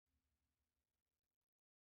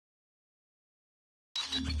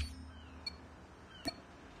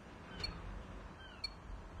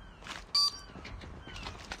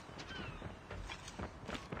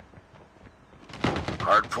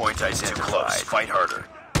Hardpoint identified. Too close. Fight harder.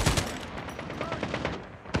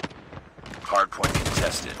 Hardpoint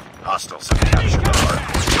contested. Hostiles have captured the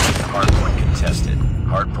hardpoint. Hardpoint contested.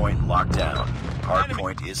 Hardpoint locked down.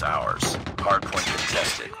 Hardpoint is ours. Hardpoint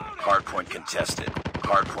contested. Hardpoint contested.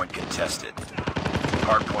 Hardpoint contested.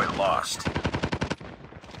 Hardpoint lost.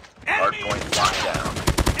 Hardpoint locked down.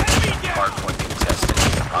 Hardpoint contested.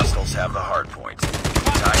 Hostiles have the hardpoint.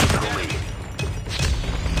 Tied for the lead.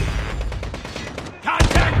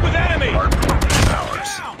 Contact with enemy! Hardpoint is ours.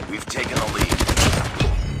 We've taken the lead.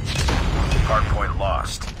 Hardpoint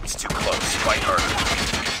lost. It's too close. Fight harder.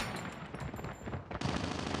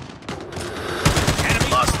 Enemy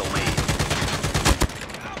lost the lead.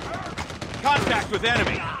 Contact with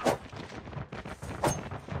enemy!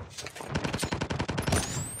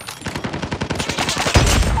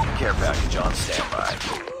 Care package on standby.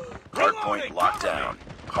 Hardpoint locked down.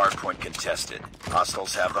 Hardpoint contested.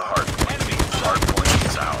 Hostiles have the hardpoint. Hardpoint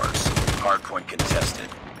is ours. Hardpoint contested.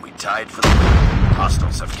 We tied for the lead.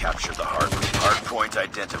 Hostiles have captured the hardpoint. Hardpoint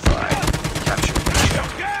identified. Captured the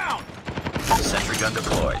objective. Down! Sentry gun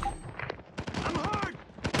deployed. I'm hurt!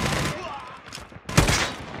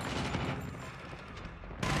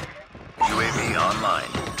 UAV online.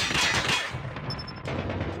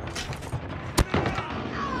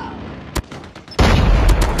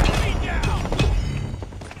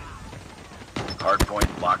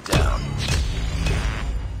 Hardpoint locked down.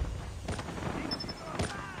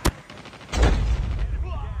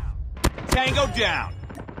 Tango down!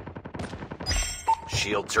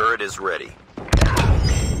 Shield turret is ready.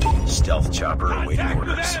 Stealth chopper awaiting Contact with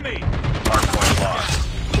orders. enemy! Hardpoint lost.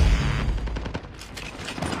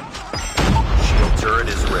 Shield turret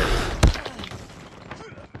is ready.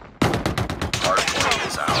 Hardpoint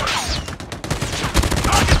is ours.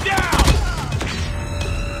 Target down!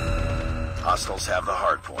 Hostiles have the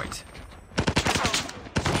hardpoint.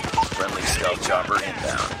 Friendly stealth chopper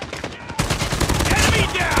inbound.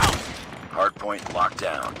 Enemy down! Hardpoint locked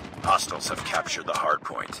down. Hostiles have captured the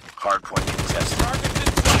hardpoint. Hardpoint contested. Targets in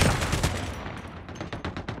sight!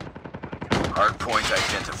 Hardpoint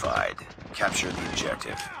identified. Capture the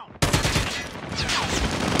objective.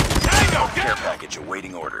 Tango Care down! package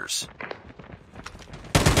awaiting orders.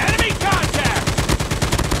 Enemy contact!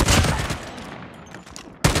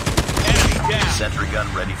 Enemy down! Sentry gun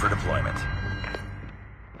ready for deployment.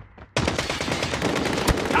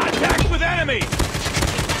 Contact with enemy!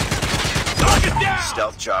 Target down!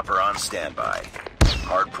 Stealth chopper on standby.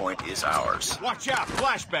 Hardpoint is ours. Watch out,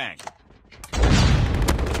 flashbang!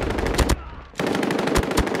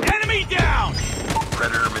 Enemy down!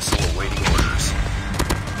 Predator missile awaiting orders.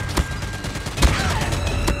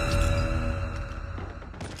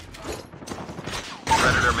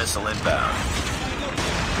 Predator missile inbound.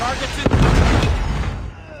 Targets in...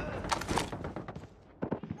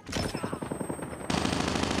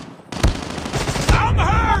 I'm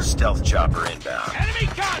hurt! Stealth chopper inbound. Enemy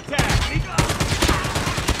contact!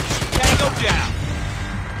 Tango down!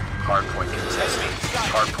 Hardpoint contested.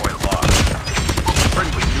 Hardpoint lost.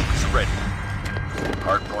 Friendly nuke is ready.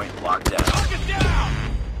 Hardpoint locked down. Target down!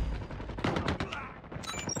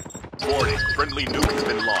 Warning, friendly nuke has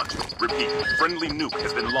been launched. Repeat, friendly nuke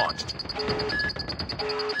has been launched.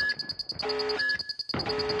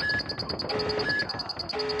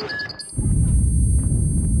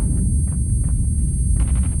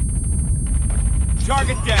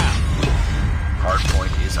 Target down!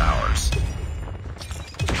 Hardpoint is ours.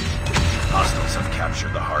 Hostiles have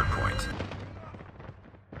captured the hardpoint.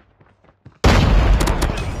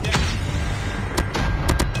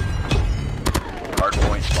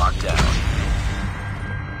 Hardpoint locked down.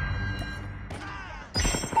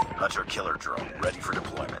 Hunter-killer drone ready for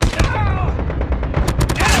deployment.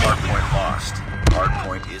 Hardpoint lost.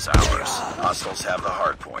 Hardpoint is ours. Hostiles have the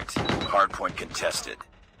hardpoint. Hardpoint contested.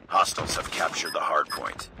 Hostiles have captured the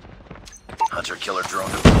hardpoint. Hunter-killer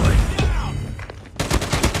drone deployed.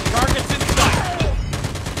 Targets in sight!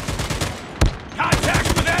 Contact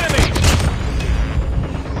with enemy!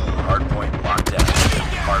 Hardpoint locked down.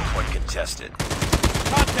 Hardpoint contested.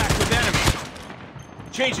 Contact with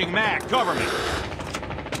enemy! Changing mag, cover me!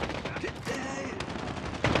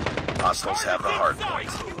 Hostiles have the hardpoint.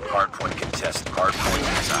 Hardpoint contested. Hardpoint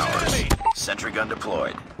is ours. Sentry gun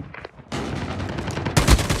deployed.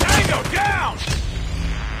 Tango down!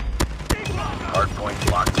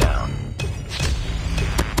 Hardpoint locked down.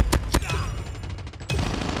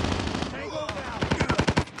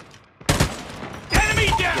 Enemy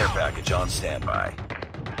Care down! package on standby.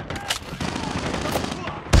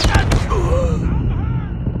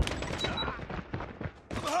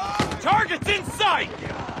 Targets in sight!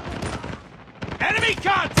 Enemy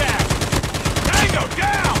contact! Tango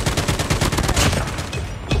down!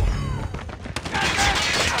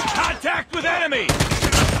 Contact with enemy!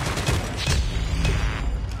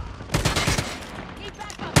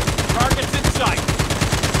 Targets in sight!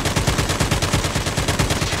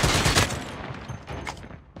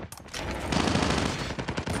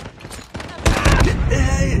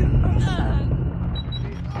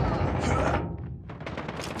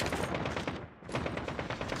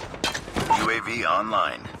 UAV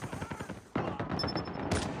online.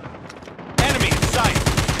 Enemy in sight!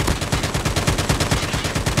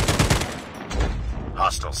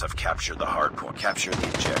 Hostiles have captured the hard point. Capture the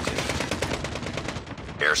objective.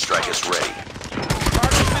 Airstrike is ready.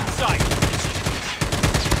 Targets in sight!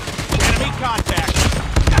 Enemy contact!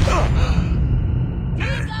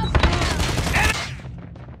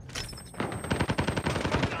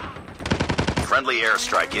 Friendly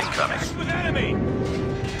airstrike incoming. With enemy!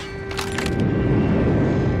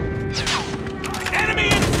 Enemy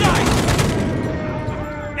in sight!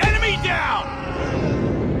 Enemy down!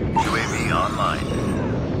 UAV online.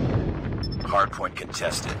 Hardpoint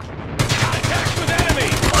contested. Contact with enemy!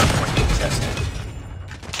 Hardpoint contested.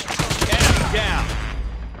 Enemy down!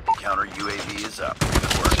 Counter UAV is up.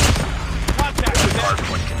 Good work. Contact with enemy!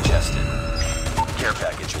 Hardpoint contested. Care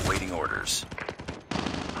package awaiting orders.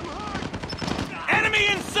 Enemy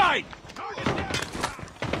in sight!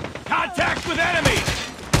 Contact with enemy!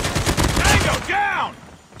 Tango down!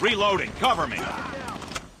 Reloading, cover me!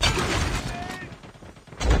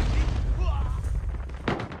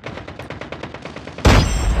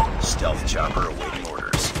 Stealth chopper awaiting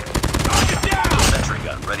orders. Target down! Sentry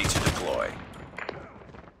gun ready to deploy.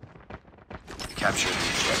 Capture the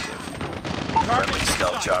objective. Friendly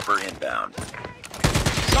stealth chopper inbound.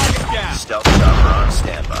 Target down! Stealth chopper on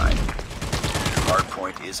standby.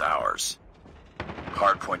 Hardpoint is ours.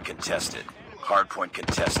 Hardpoint contested. Hardpoint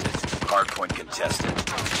contested. Hardpoint contested.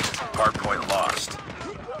 Hardpoint lost.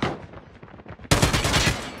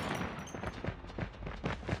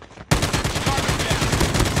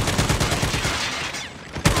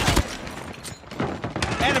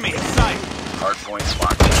 Enemy in sight! Hardpoint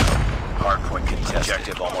locked down. Hardpoint contested.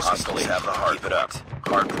 Objective almost complete. Have the hard. Keep it up.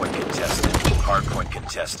 Hardpoint contested. Hardpoint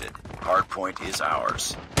contested. Hardpoint is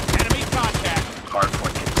ours. Enemy contact!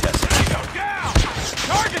 Hardpoint contested. Tango down!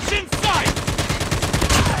 Targets in sight!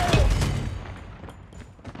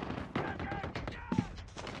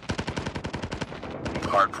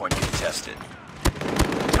 Hardpoint contested.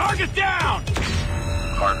 Target down!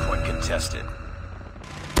 Hardpoint contested.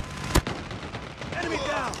 Enemy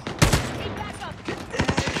down!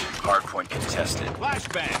 Hardpoint contested.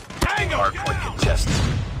 Flashbang! Tango Hardpoint down! contested.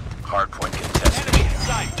 Hardpoint contested. Enemy in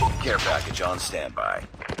sight! Care package on standby.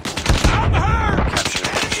 I'm hurt! Capture the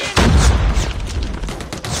objective.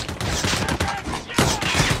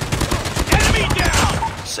 Enemy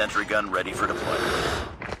down! Sentry gun ready for deployment.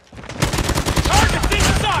 Targets in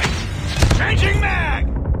sight! Changing mag!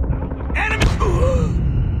 Enemy!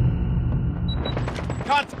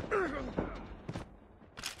 Contact!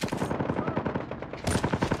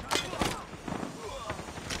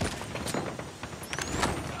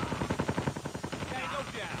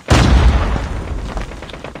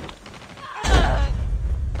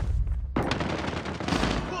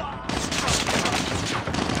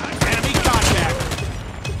 Enemy contact!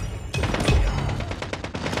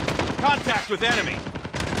 Contact with enemy!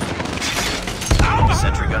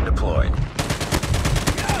 Sentry gun deployed.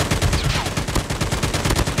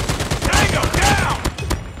 Tango down!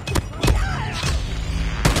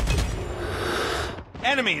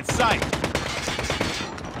 Enemy in sight!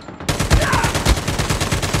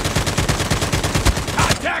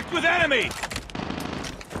 Contact with enemy!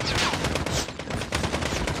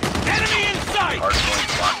 Enemy in sight!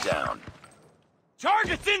 Hardpoint locked down.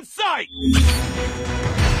 Targets in sight!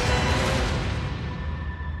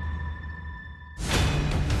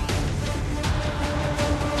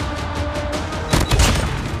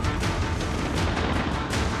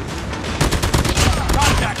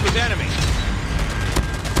 Contact with enemy!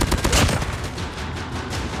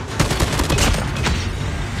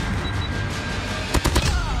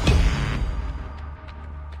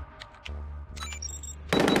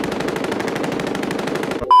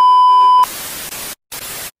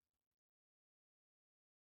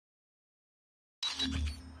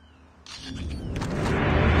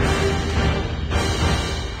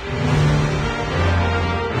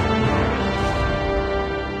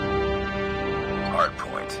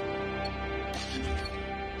 Hardpoint.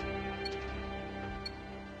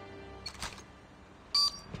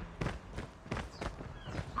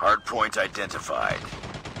 Hardpoint identified.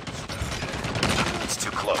 It's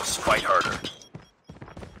too close. Fight harder.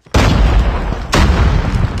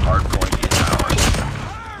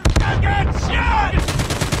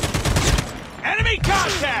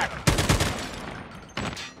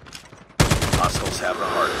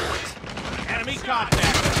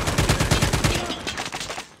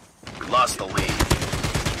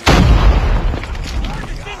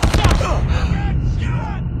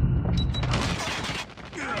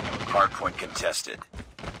 contested.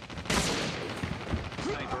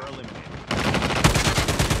 Sniper eliminated.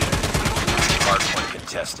 Hardpoint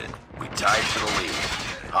contested. We tied for the lead.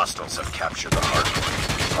 Hostiles have captured the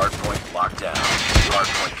hardpoint. Hardpoint locked down.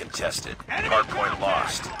 Hardpoint contested. Hardpoint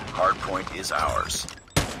lost. Hardpoint is ours.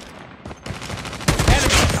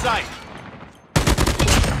 Enemy in sight.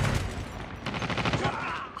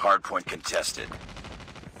 Hardpoint contested.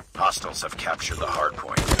 Hostiles have captured the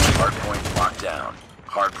hardpoint. Hardpoint locked down.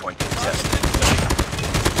 Hardpoint contested.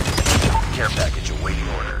 Care package awaiting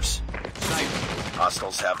orders. Sniper.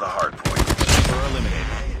 Hostiles have the hardpoint. Sniper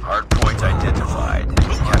eliminated. Hardpoint identified.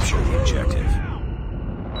 Capture the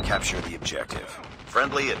objective. Capture the objective.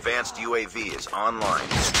 Friendly advanced UAV is online.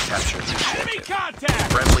 Capture the Enemy objective.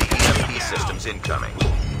 contact. Friendly EMP systems incoming.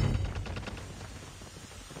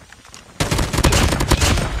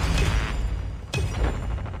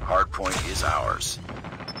 Hardpoint is ours.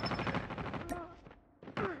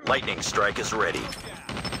 Lightning strike is ready.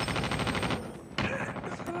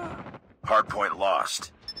 Hardpoint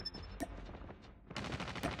lost.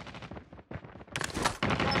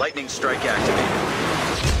 Lightning strike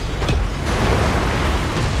activated.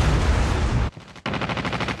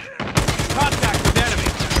 Contact with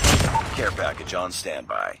enemy. Care package on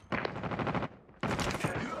standby.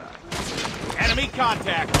 Enemy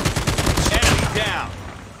contact. Enemy down.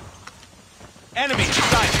 Enemy in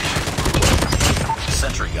sight.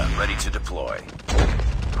 Sentry gun ready to deploy.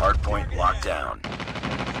 Hardpoint locked down.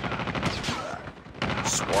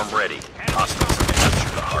 Swarm ready. Hostiles have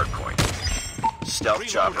captured the hardpoint. Stealth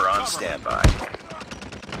chopper on standby.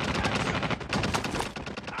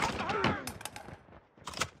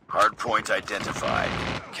 Hardpoint identified.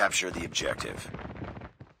 Capture the objective.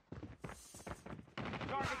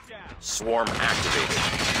 Target down. Swarm activated.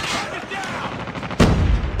 Target down.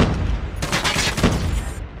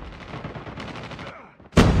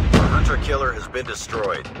 The hunter killer has been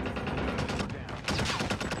destroyed.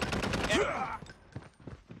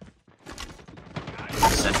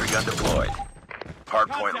 Sentry gun deployed.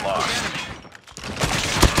 Hardpoint Contact lost.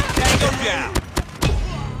 with enemy. Tango down.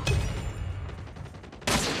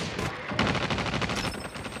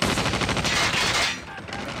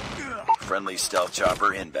 Friendly stealth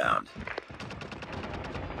chopper inbound.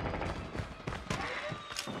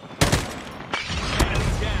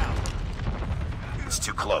 Enemy down. It's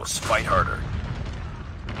too close. Fight harder.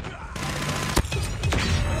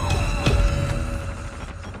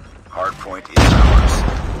 Hardpoint is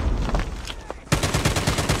ours.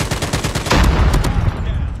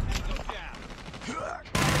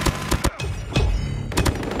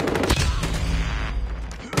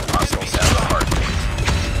 Hostiles have the hardpoint.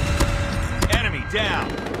 Enemy down.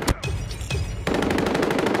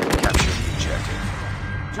 Capture the objective.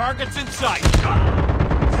 Targets in sight.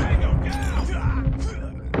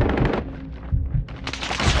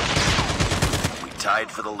 We tied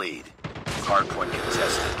for the lead. Hardpoint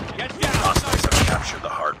contested. Get down. Hostiles have captured the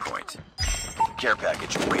hardpoint. Care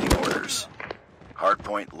package awaiting orders.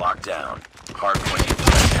 Hardpoint locked down. Hardpoint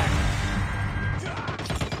contested.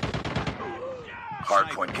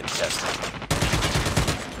 Hardpoint contested.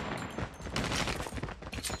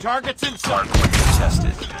 Targets in sight. Hardpoint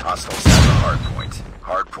contested. Hostiles have the hardpoint.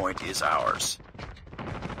 Hardpoint is ours.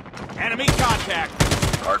 Enemy contact.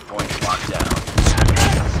 Hardpoint locked down.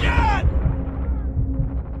 Shot!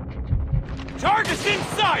 Targets in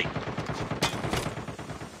sight.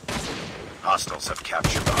 Hostiles have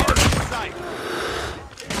captured the Enemy in hardpoint. sight.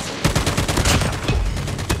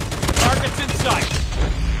 Targets in sight.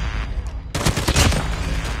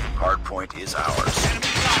 Hardpoint is ours. Enemy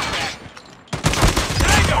contact.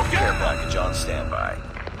 Tango Care down. package on standby.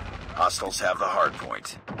 Hostiles have the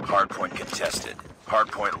hardpoint. Hardpoint contested.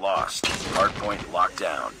 Hardpoint lost. Hardpoint locked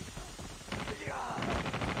down.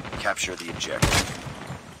 Capture the objective.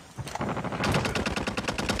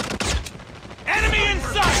 Enemy in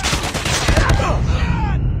sight.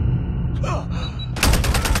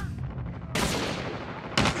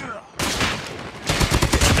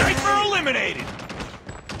 Sniper eliminated.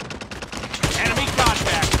 Enemy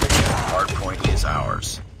contact. Hardpoint is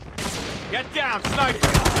ours. Get down, sniper.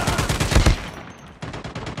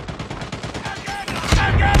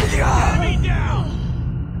 Enemy down.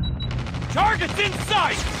 Targets in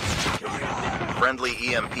sight. Friendly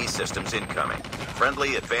EMP systems incoming.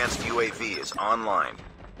 Friendly advanced UAV is online.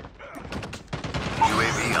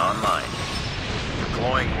 UAV online.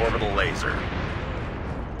 Deploying orbital laser.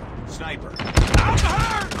 Sniper.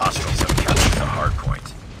 Hostiles have captured the hardpoint.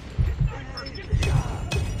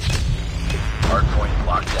 Hardpoint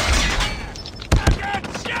locked down. I got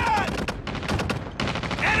shot.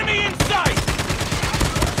 Enemy in sight.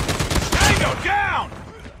 Tango down.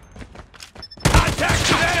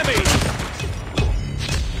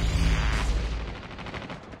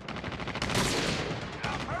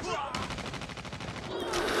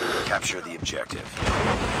 Capture the objective.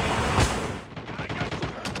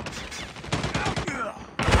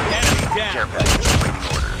 Enemy Care down. package awaiting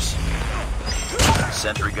orders.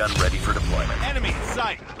 Sentry gun ready for deployment. Enemy in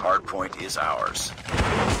sight. Hardpoint is ours.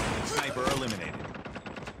 Sniper eliminated.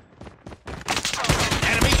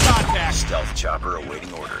 Enemy contact. Stealth chopper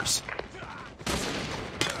awaiting orders.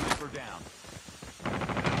 Sniper down.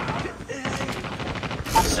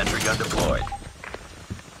 Sentry gun deployed.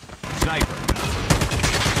 Sniper.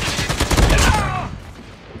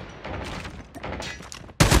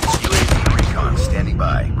 UAV recon standing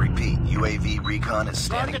by. Repeat, UAV recon is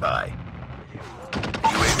standing by.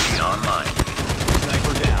 UAV online.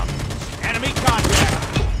 Sniper down. Enemy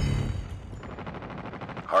contact.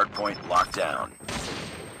 Hardpoint locked down.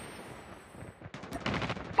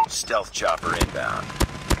 Stealth chopper inbound.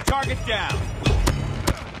 Target down.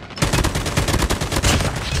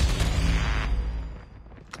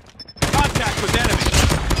 Contact with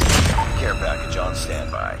enemy. Care package on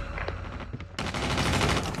standby.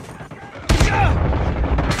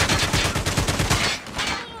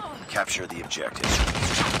 Capture the objective.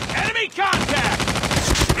 Enemy contact.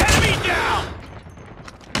 Enemy down.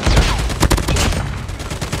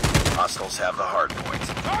 Hostiles have the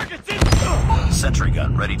hardpoint. Targets in. Sentry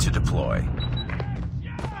gun ready to deploy.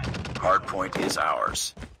 Hardpoint is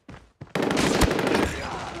ours.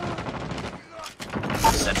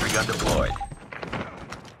 Sentry gun deployed.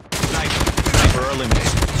 Sniper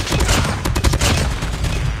eliminated.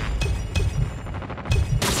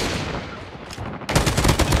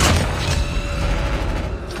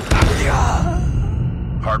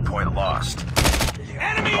 Hardpoint lost.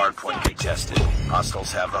 Enemy Hardpoint contested.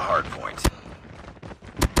 Hostiles have the hardpoint.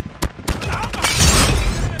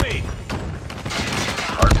 enemy.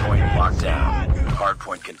 Hardpoint locked down.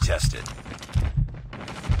 Hardpoint contested.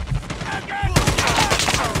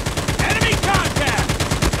 Enemy contact.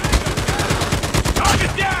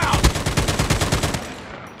 Target down.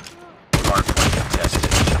 Hardpoint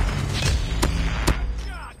contested.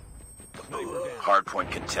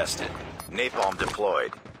 Hardpoint contested. Napalm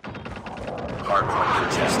deployed. Hardpoint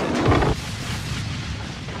contested.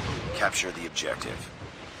 Capture the objective.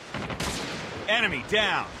 Enemy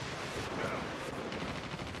down.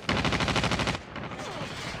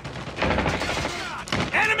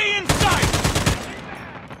 Enemy in sight.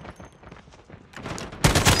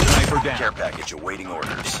 Sniper down. Care package awaiting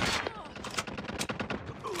orders.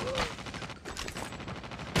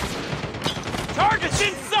 Targets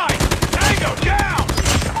in sight. Tango down.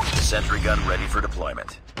 Sentry gun ready for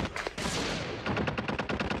deployment.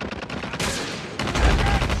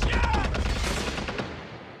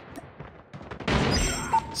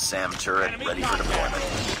 SAM turret ready for deployment.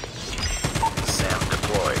 SAM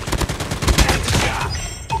deployed.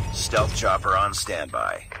 Stealth chopper on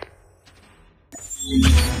standby.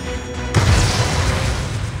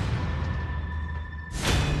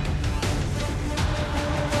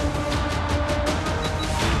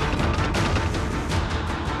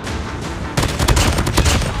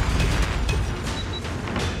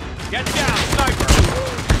 Get down, sniper.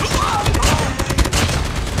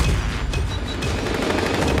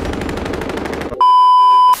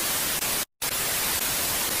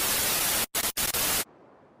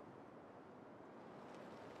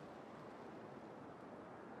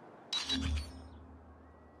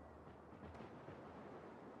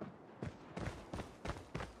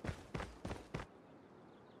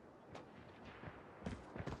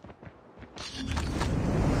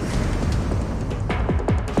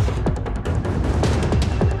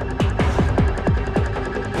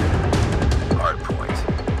 Hardpoint.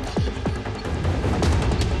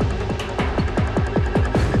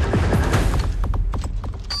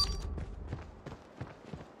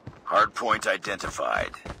 Hardpoint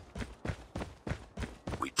identified.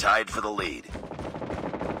 We tied for the lead.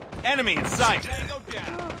 Enemy in sight. Tango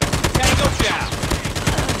down. Tango down.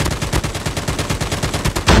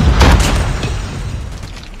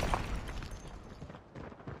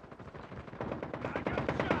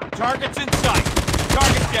 Targets in sight.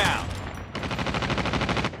 Target down.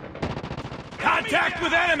 Contact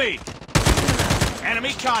with enemy.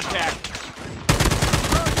 Enemy contact.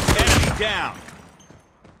 Enemy down.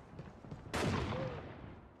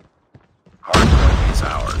 Hardpoint is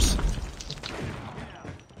ours.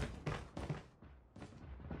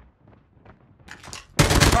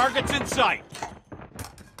 Targets in sight.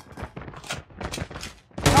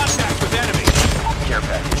 Contact with enemy. Care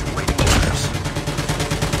package awaiting orders.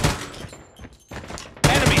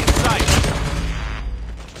 Enemy in sight.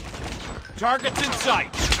 Targets in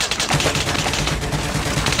sight.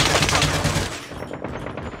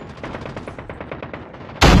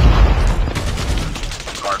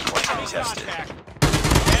 Hardpoint contested.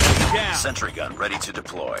 Enemy down. Sentry gun ready to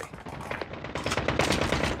deploy.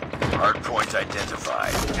 Hardpoint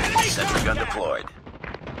identified. Sentry gun deployed.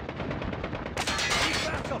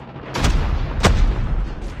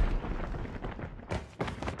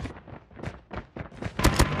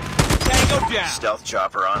 Tango down. Stealth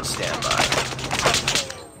chopper on standby.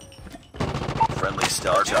 Friendly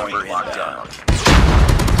stealth chopper locked down.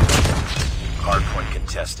 Hardpoint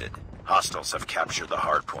contested. Hostiles have captured the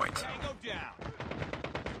hardpoint. Tango down.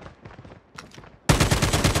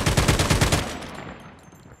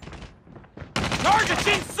 Target's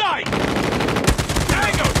in sight!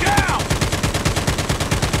 Tango down!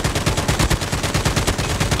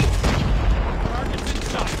 Target's in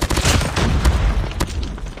sight.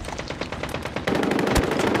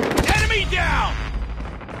 Enemy down!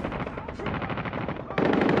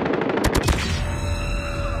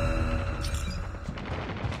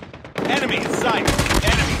 Enemy in sight.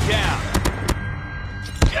 Enemy down.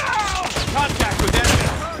 Contact with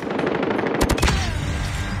enemy.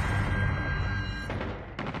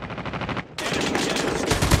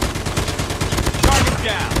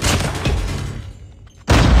 Down.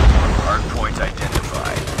 Hardpoint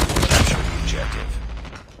identified. Capture the objective.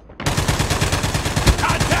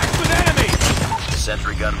 Contact with enemy!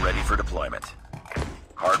 Sentry gun ready for deployment.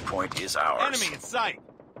 Hardpoint is ours. Enemy in sight.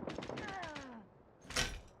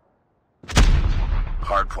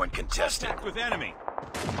 Hardpoint contested. Contact with enemy.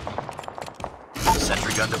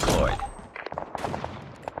 Sentry gun deployed.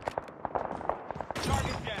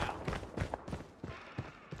 Target down.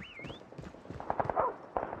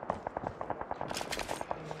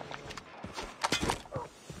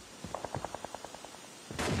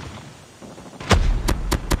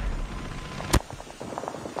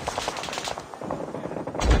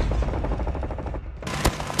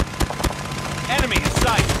 Enemy in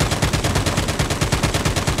sight.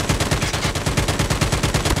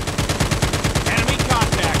 Enemy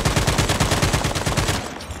contact.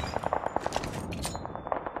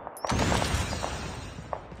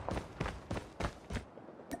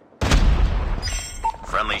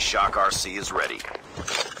 Friendly Shock RC is ready.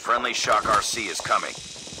 Friendly Shock RC is coming.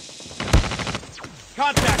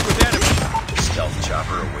 Contact with enemy. Stealth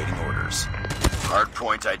chopper awaiting orders.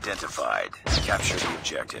 Hardpoint identified. Capture the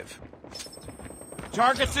objective.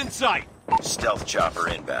 Target's in sight. Stealth chopper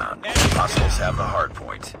inbound. Enemy Hostiles have the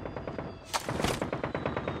hardpoint.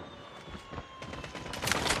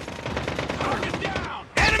 Target down.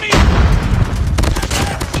 Enemy!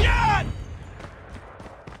 Shot!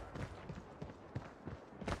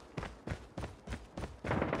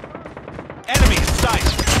 Enemy in sight.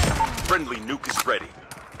 Friendly nuke is ready.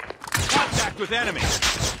 Contact with enemy.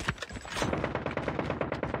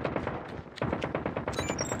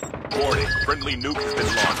 Warning, friendly nuke has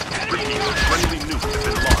been launched. Repeat, friendly nuke has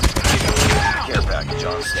been launched. Care package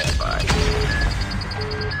on standby.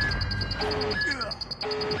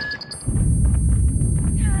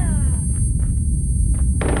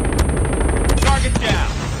 Target down.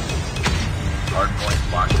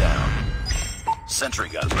 Hardpoint locked down. Sentry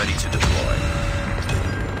gun ready to deploy.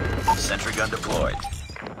 Sentry gun deployed.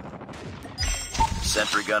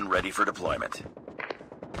 Sentry gun ready for deployment.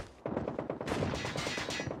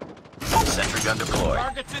 Sentry gun deployed.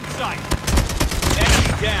 Target's in sight.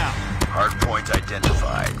 Enemy down. Hardpoint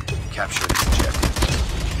identified. Capture the objective.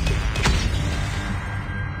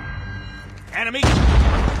 Enemy.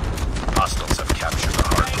 Hostiles have captured the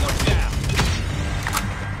Tango hardpoint. down.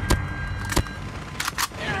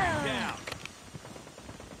 Enemy down.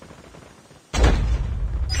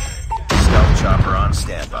 Stealth chopper on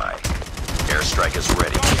standby. Airstrike is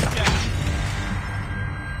ready. Target down.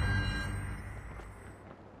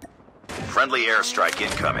 Friendly airstrike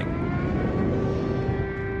incoming.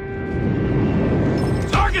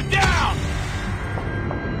 Target down.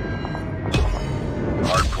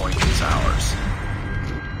 Hardpoint is ours.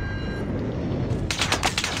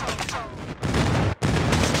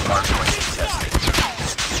 Hardpoint contested.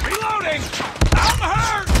 Reloading. I'm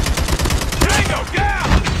hurt. Tango down.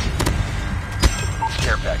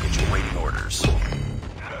 Care package awaiting orders.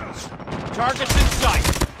 Target's in sight.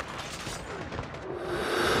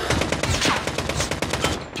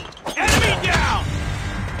 Enemy down.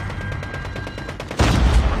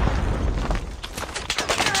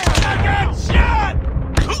 I got shot.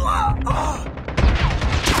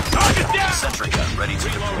 Target down. Sentry gun ready to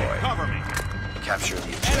Reloading. deploy. Cover me. Capture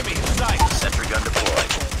the objective. Enemy in sight. Sentry gun deployed.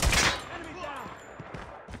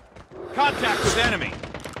 Contact with enemy.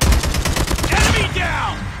 Enemy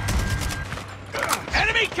down.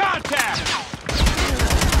 Enemy contact.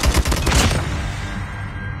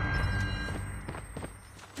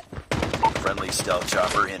 Friendly stealth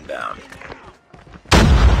chopper inbound.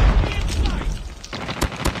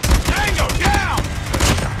 Tango down!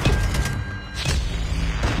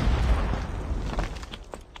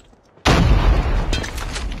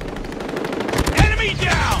 Enemy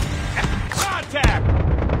down! Contact!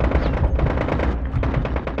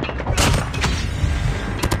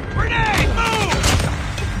 Grenade, move!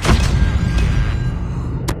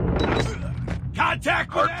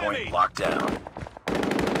 Contact with enemy! Hardpoint locked down.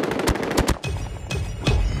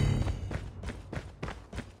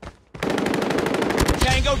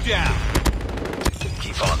 Tango down!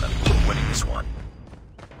 Keep on them. We're winning this one.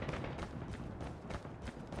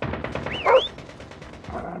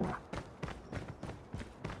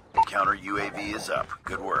 Counter UAV is up.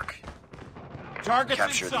 Good work. Targets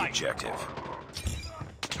Capture in the sight. objective.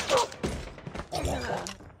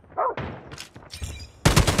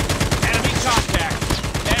 Enemy contact!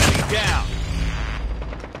 Enemy down!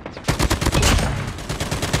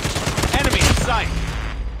 Enemy in sight!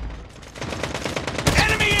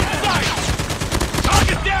 Enemy in sight!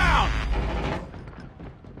 Target down!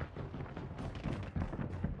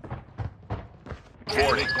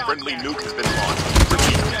 Warning, friendly nuke has been launched.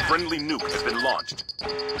 Repeat, friendly nuke has been launched.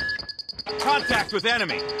 Contact with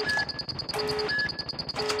enemy!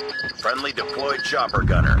 Friendly deployed chopper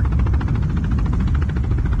gunner.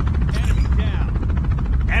 Enemy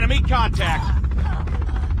down! Enemy contact!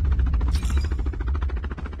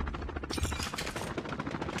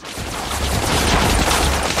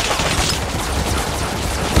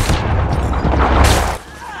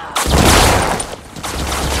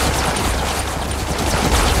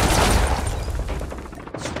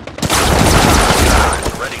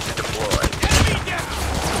 Ready to deploy. Enemy down!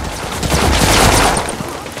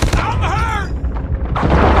 I'm hurt!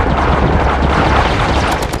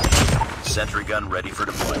 Sentry gun ready for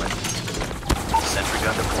deployment. Sentry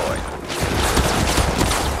gun deployed.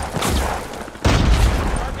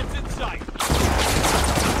 Targets in sight!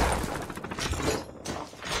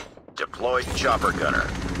 Deployed chopper gunner.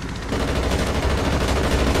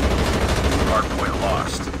 Hardpoint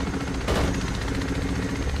lost.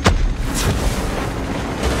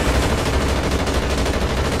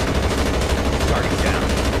 Target down.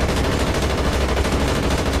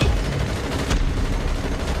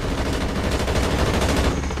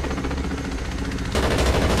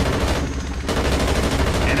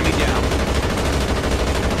 Enemy down!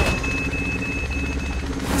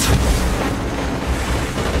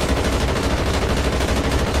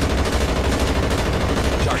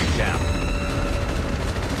 Target down!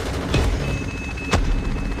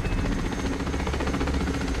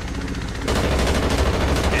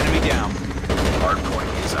 Enemy down!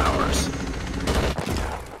 Hardpoint is ours.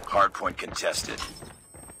 Hardpoint contested.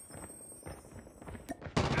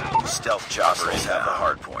 Stealth choppers have the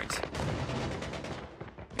hardpoint.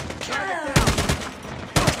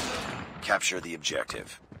 Capture the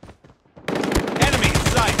objective. Enemy in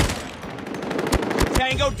sight!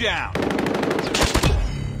 Tango down!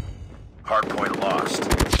 Hardpoint lost.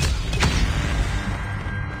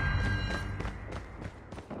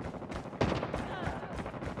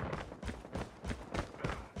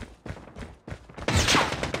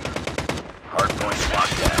 Hardpoint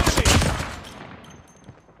locked down.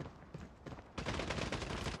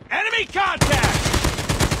 Enemy contact!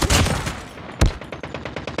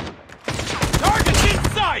 Targets in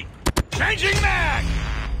sight! Changing mag!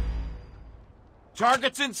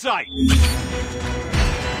 Targets in sight!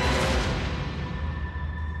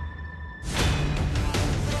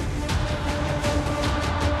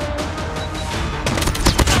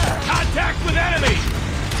 Contact with enemy!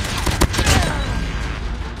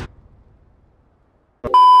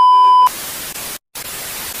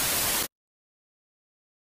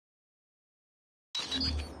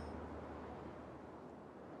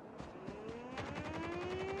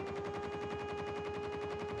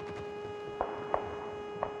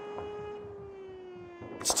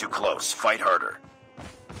 It's too close. Fight harder.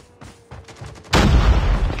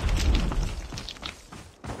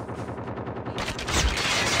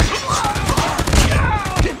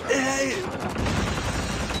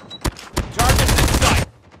 Targets in sight!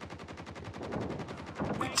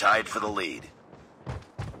 We tied for the lead.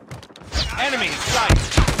 Enemy in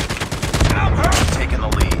sight! I'm hurt! Taking the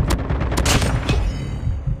lead.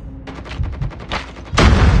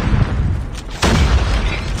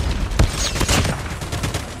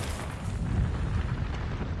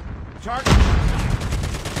 Target!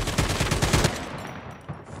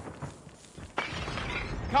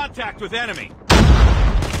 Contact with enemy!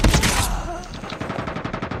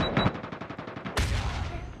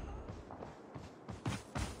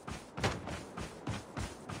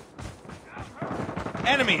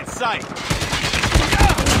 Enemy in sight.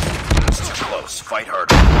 It's too close. Fight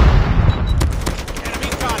harder. Enemy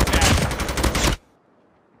contact.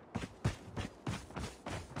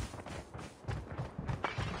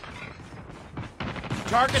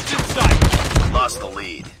 Targets in sight. Lost the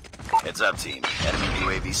lead. Heads up, team. Enemy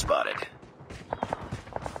UAV spotted.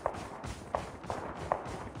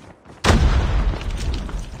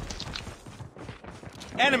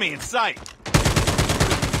 Enemy in sight.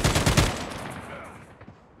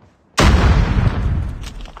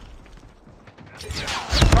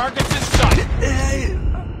 Targets in sight.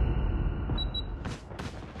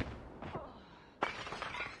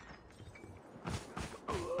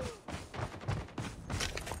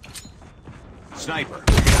 Sniper.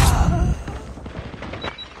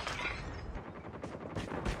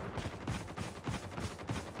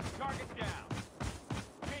 Target down.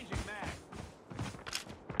 Changing mag.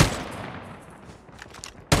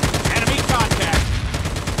 Enemy contact.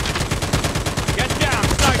 Get down,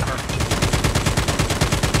 sniper.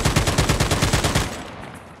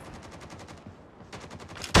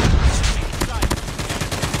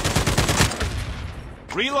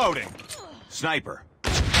 Reloading. Sniper.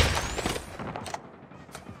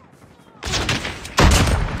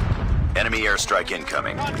 Enemy airstrike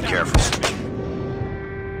incoming. Be careful.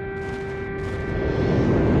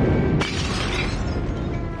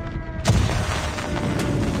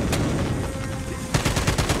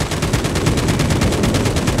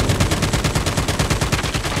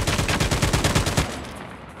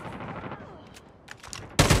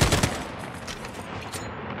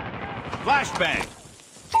 Flashbang.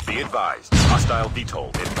 Be advised, hostile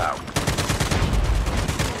VTOL inbound.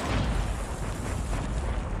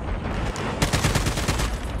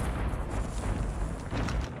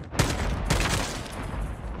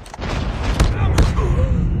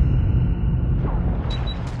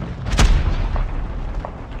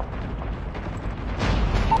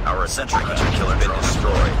 Our sentry gun killer been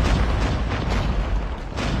destroyed.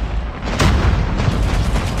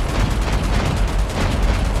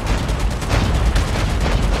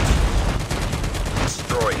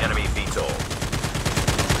 Destroy enemy VTOL.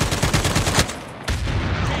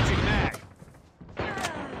 Changing mag.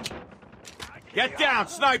 Get down,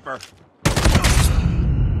 sniper.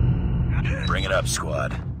 Bring it up,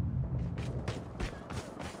 squad.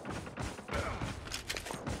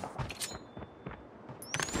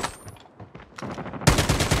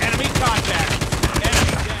 Enemy contact.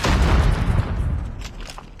 Enemy down.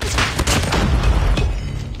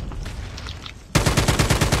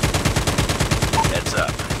 Heads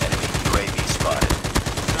up. Enemy UAV spotted.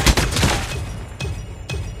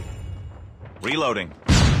 Reloading.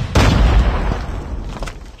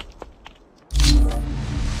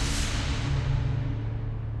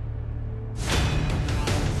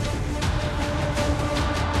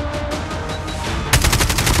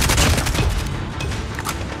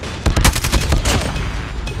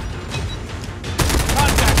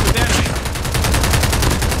 Contact with enemy.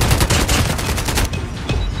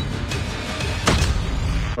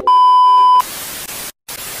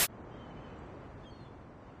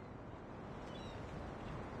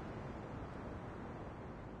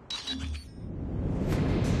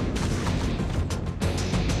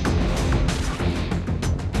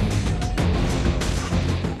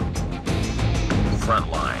 Front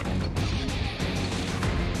line.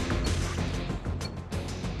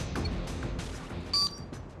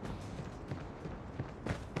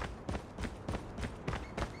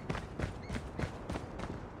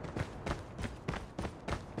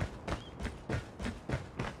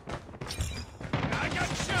 I got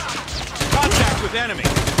shot. Contact with enemy.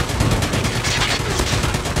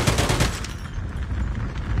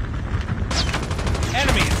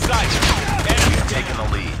 Enemy in sight. Enemy Taking the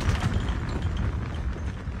lead.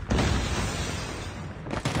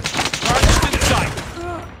 Targets in sight.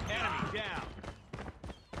 Enemy down.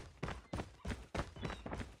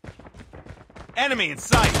 Enemy in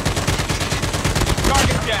sight.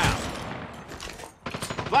 Target down.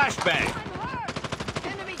 Flashbang.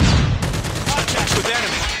 Contact with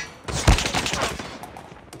enemy.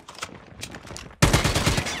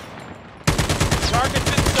 Targets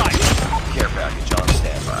in sight. Care package on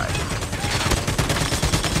standby.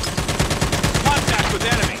 Contact with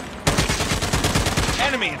enemy.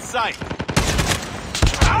 Enemy in sight.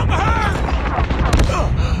 I'm hurt!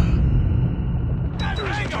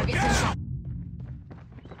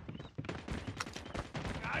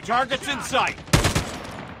 Targets in sight.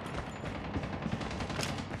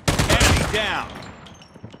 Enemy down.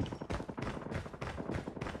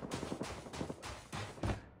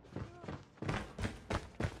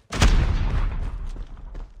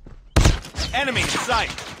 Enemy in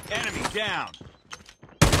sight. Enemy down.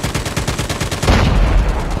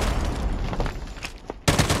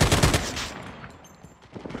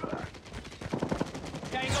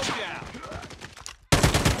 Tango down.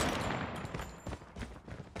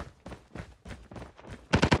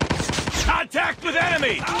 Contact with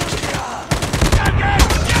enemy!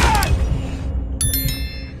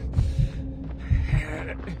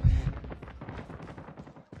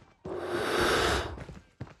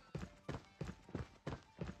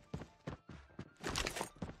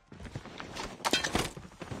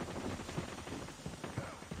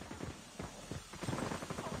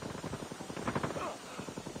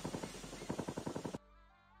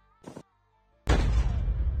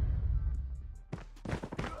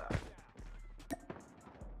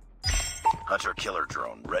 Hunter-killer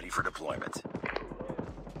drone ready for deployment.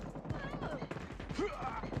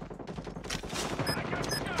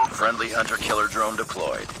 Friendly hunter-killer drone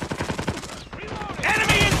deployed.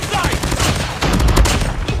 Enemy in sight!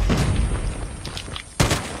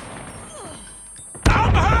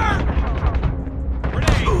 Out her!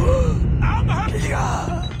 Grenade! Out her!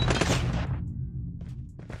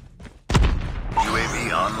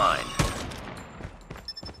 UAV online.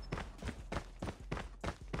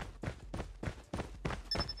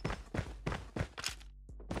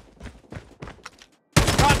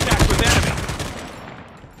 Contact with enemy!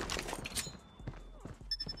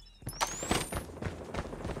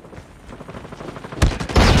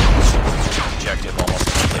 Objective almost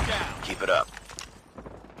complete. Keep it up.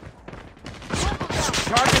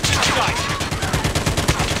 Targets in sight!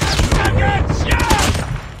 Targets! Yeah!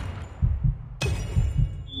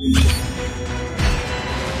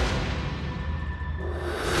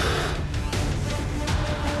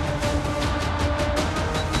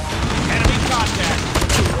 Enemy contact!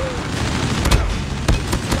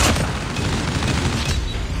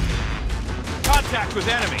 Contact with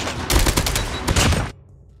enemy!